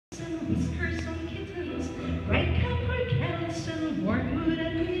whiskers on kittens, bright copper kettles and warm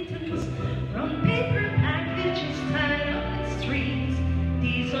wooden mittens, brown paper packages tied up with strings.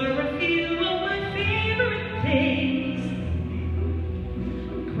 These are a few of my favorite things.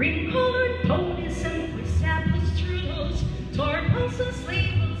 Cream-colored ponies and crisp apple strudels, torpals and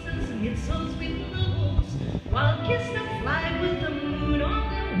slavels and schnitzels with noodles, wild geese that fly with the moon on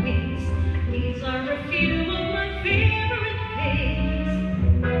their wings. These are a few of my favorite things.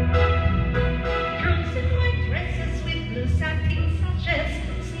 Girls in white dresses with blue satin sashes,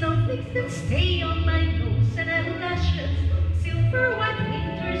 snowflakes that stay on my nose and eyelashes, silver white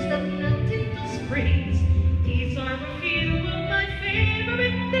winters that melt into springs. These are a few of my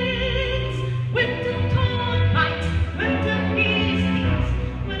favorite things. When the dawn bites, when the bee stings,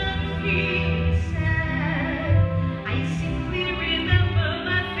 when I'm feeling sad, I simply remember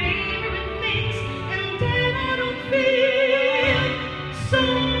my favorite things, and then I don't feel so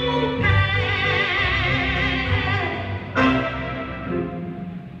bad.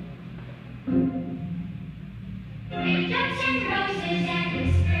 Raindrops and roses and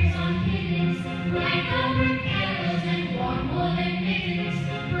whiskers on kittens, bright colored kettles and warm woolen mittens,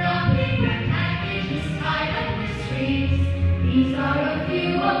 brown paper packages tied up with strings. These are a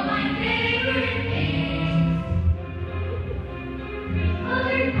few of my favorite things.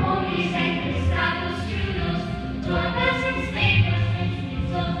 Colored ponies and crisp apple strudels, tortas and slavers and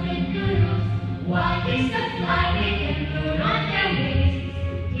schnitzels with noodles, wild geese that fly with the moon on their wings.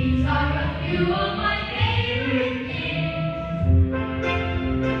 These are a few of my favorite things.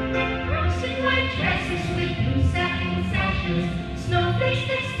 Girls in white dresses with blue satin sashes, snowflakes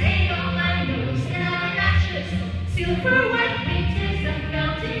that stay on my nose and eyelashes, silver white winters that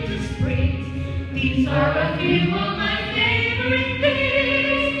melt into springs. These are a few of my favorite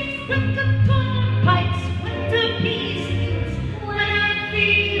things. When the dawn bites, when the bee stings, when I'm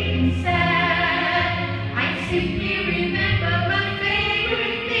feeling sad, I simply remember my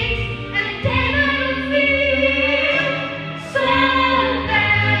favorite things, and then I don't feel so bad.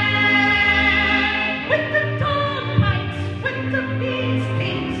 When the dawn bites, when the bee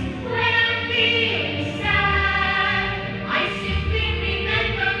stings, when I'm feeling sad, I simply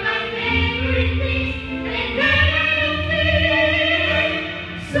remember my favorite things, and then I don't feel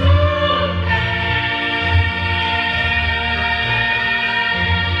so bad.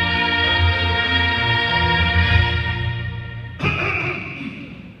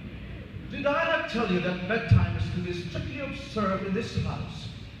 Did I not tell you that bedtime is to be strictly observed in this house?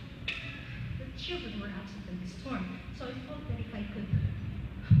 The children were absent in the storm, so I thought that if I could...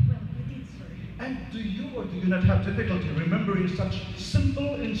 Well, I did, sir. And do you or do you not have difficulty remembering such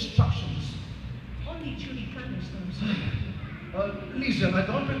simple instructions? Only during thunderstorms, sir. Lisa, I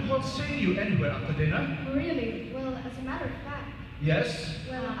don't recall seeing you anywhere after dinner. Really? Well, as a matter of fact, Yes?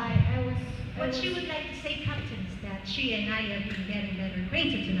 well, I was... What she would like to say, Captain, is that she and I have been getting better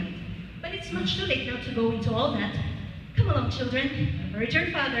acquainted tonight. But it's much too late now to go into all that. Come along, children. I've heard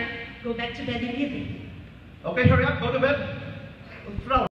your father. Go back to bed immediately. Okay, hurry up, go to bed. Frau.